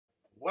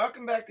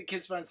Welcome back to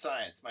Kids Fun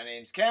Science. My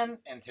name's Ken,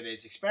 and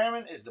today's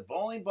experiment is the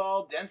bowling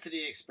ball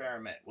density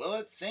experiment. Will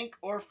it sink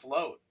or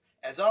float?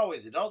 As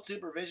always, adult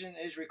supervision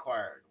is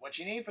required. What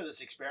you need for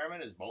this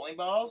experiment is bowling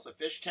balls, a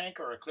fish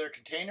tank or a clear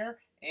container,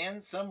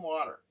 and some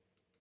water.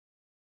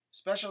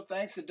 Special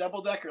thanks to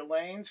Double Decker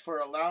Lanes for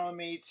allowing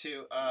me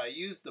to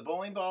use the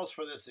bowling balls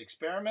for this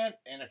experiment.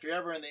 And if you're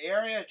ever in the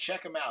area,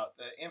 check them out.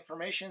 The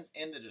information's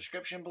in the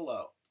description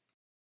below.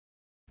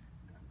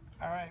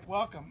 All right,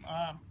 welcome.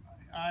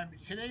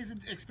 Today's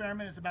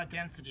experiment is about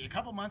density. A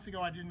couple months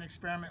ago, I did an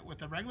experiment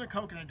with a regular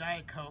Coke and a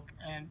Diet Coke,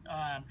 and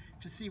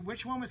to see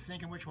which one would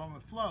sink and which one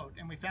would float.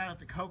 And we found out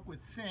the Coke would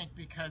sink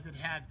because it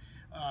had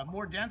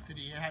more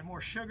density, it had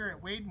more sugar,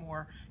 it weighed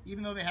more,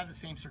 even though they had the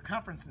same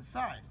circumference and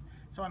size.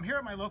 So I'm here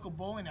at my local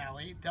bowling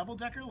alley, Double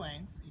Decker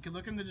Lanes. You can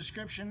look in the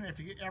description if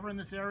you're ever in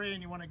this area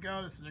and you want to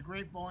go. This is a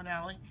great bowling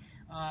alley.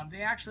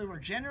 They actually were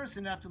generous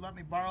enough to let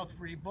me borrow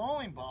 3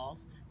 bowling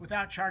balls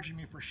without charging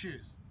me for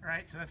shoes. All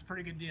right, so that's a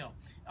pretty good deal.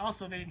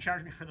 Also, they didn't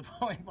charge me for the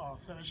bowling balls,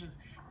 so it's just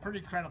pretty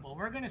incredible.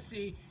 We're going to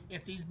see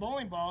if these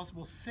bowling balls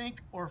will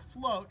sink or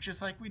float,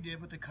 just like we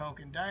did with the Coke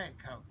and Diet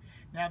Coke.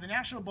 Now, the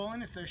National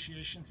Bowling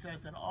Association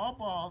says that all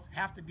balls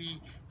have to be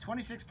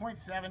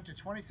 26.7 to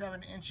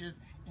 27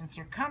 inches in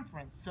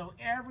circumference. So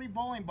every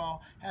bowling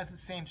ball has the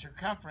same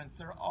circumference.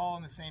 They're all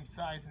in the same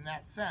size in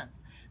that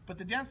sense. But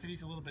the density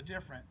is a little bit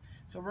different.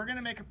 So we're going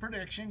to make a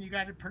prediction. You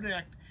got to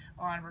predict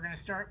on, we're going to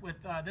start with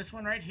this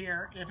one right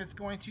here, if it's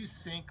going to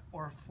sink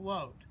or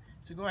float.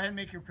 So go ahead and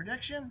make your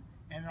prediction,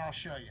 and I'll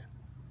show you.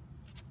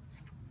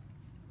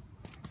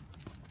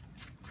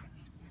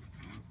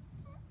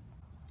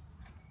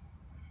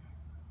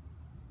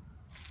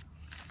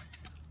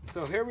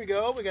 So here we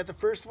go. We got the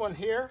first one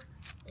here,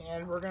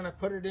 and we're going to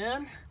put it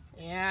in.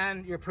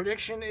 And your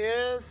prediction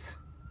is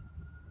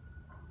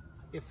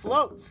it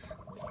floats.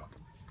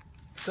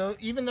 So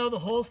even though the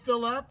holes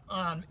fill up,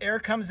 air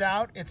comes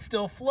out, it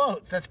still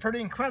floats. That's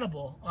pretty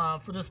incredible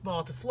for this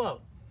ball to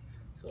float.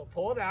 So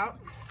pull it out.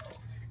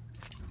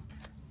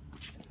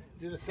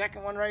 Do the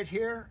second one right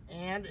here,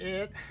 and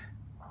it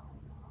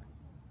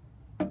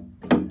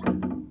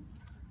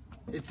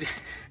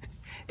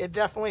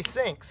definitely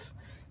sinks.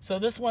 So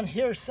this one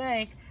here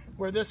sank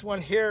where this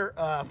one here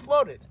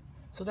floated.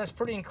 So that's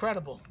pretty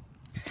incredible.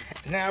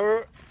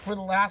 Now for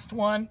the last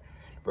one,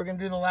 we're going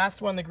to do the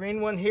last one, the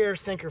green one here,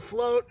 sink or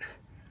float.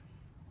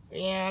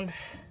 And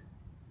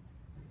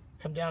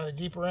come down to the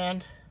deeper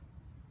end.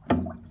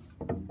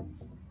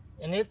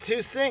 And it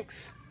too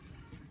sinks.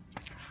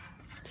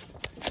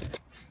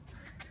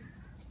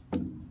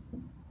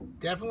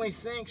 Definitely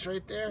sinks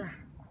right there.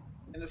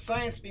 And the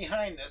science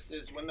behind this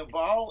is when the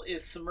ball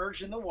is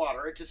submerged in the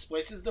water, it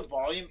displaces the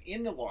volume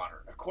in the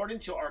water. According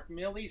to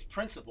Archimedes'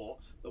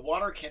 principle, the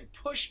water can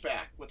push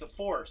back with a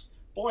force,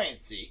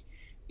 buoyancy,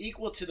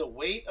 equal to the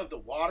weight of the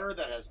water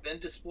that has been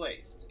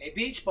displaced. A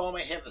beach ball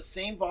may have the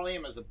same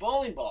volume as a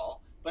bowling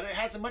ball, but it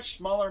has a much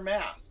smaller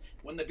mass.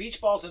 When the beach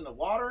ball's in the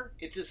water,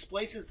 it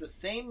displaces the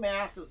same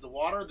mass as the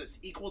water that's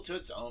equal to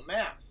its own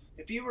mass.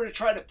 If you were to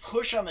try to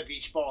push on the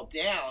beach ball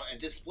down and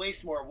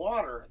displace more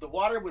water, the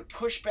water would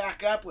push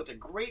back up with a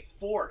great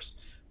force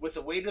with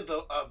the weight of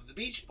the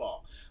beach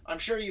ball. I'm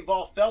sure you've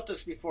all felt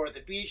this before at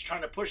the beach,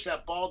 trying to push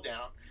that ball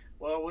down.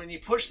 Well, when you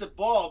push the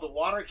ball, the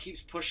water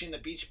keeps pushing the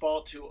beach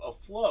ball to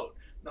afloat,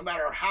 no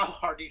matter how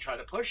hard you try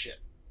to push it.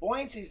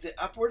 Buoyancy is the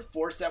upward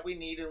force that we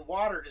need in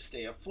water to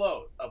stay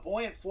afloat.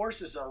 Buoyant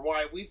forces are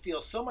why we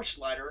feel so much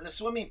lighter in a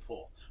swimming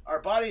pool.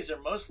 Our bodies are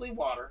mostly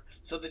water,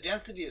 so the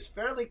density is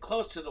fairly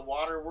close to the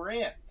water we're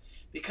in.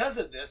 Because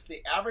of this,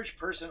 the average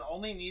person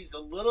only needs a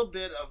little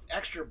bit of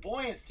extra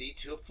buoyancy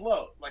to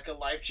afloat, like a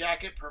life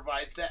jacket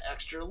provides that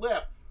extra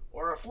lift,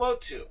 or a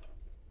float tube.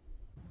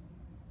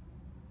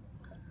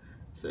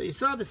 So you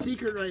saw the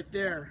secret right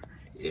there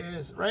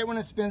is right when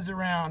it spins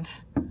around.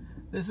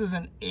 This is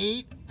an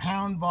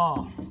 8-pound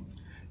ball.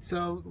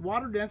 So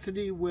water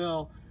density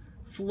will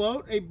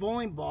float a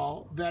bowling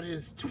ball that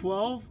is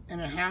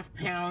 12.5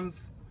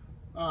 pounds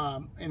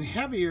and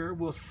heavier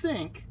will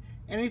sink.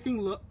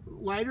 Anything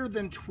lighter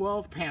than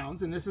 12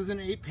 pounds, and this is an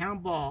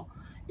 8-pound ball,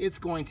 it's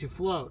going to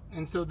float.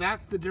 And so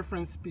that's the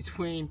difference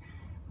between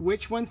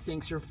which one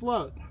sinks or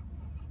float.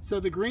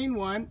 So the green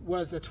one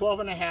was a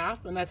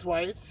 12.5, and that's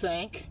why it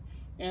sank.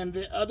 And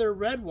the other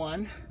red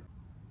one,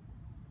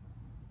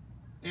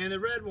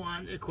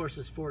 of course,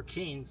 is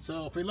 14.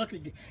 So if we look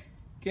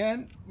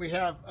again, we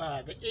have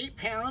the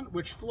 8-pound,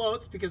 which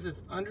floats because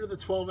it's under the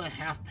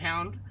 12.5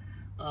 pound.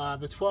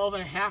 The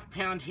 12.5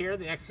 pound here,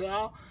 the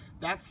XL,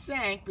 that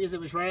sank because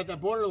it was right at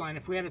that borderline.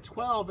 If we had a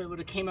 12, it would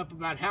have came up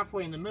about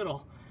halfway in the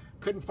middle.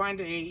 Couldn't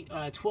find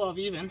a 12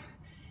 even.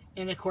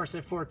 And of course,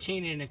 a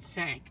 14, and it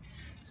sank.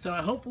 So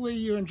hopefully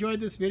you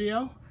enjoyed this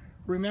video.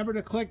 Remember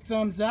to click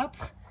thumbs up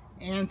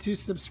and to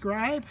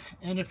subscribe.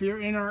 And if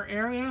you're in our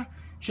area,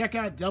 check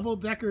out Double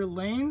Decker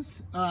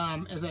Lanes,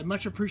 as I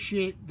much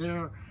appreciate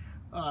their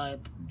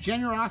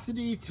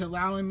generosity to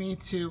allowing me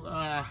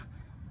to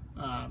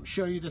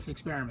show you this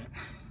experiment.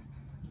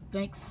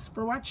 Thanks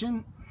for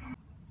watching.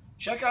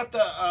 Check out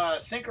the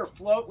sink or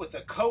float with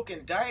the Coke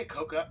and Diet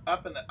Coke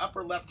up in the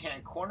upper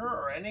left-hand corner,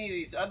 or any of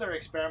these other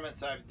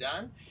experiments I've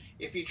done.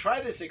 If you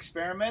try this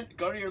experiment,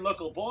 go to your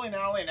local bowling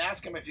alley and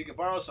ask them if you could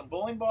borrow some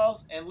bowling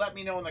balls, and let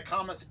me know in the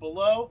comments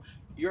below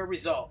your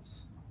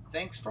results.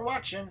 Thanks for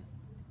watching.